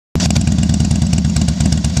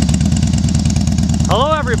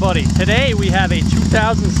everybody, today we have a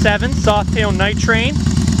 2007 Softail Night Train.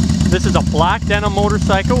 This is a black denim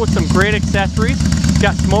motorcycle with some great accessories. It's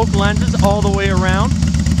got smoke lenses all the way around.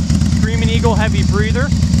 Screaming Eagle heavy breather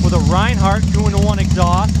with a Reinhardt 2-in-1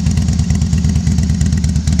 exhaust.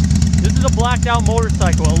 This is a blacked out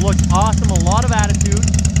motorcycle. It looks awesome, a lot of attitude.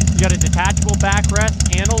 You got a detachable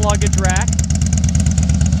backrest and a luggage rack.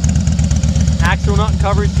 Axle nut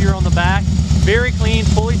covers here on the back. Very clean,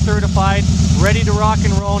 fully certified, ready to rock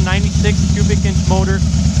and roll. 96 cubic inch motor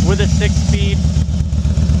with a 6-speed.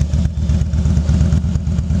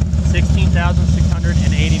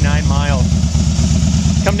 16,689 miles.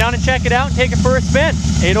 Come down and check it out and take it for a spin.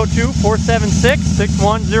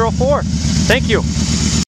 802-476-6104. Thank you.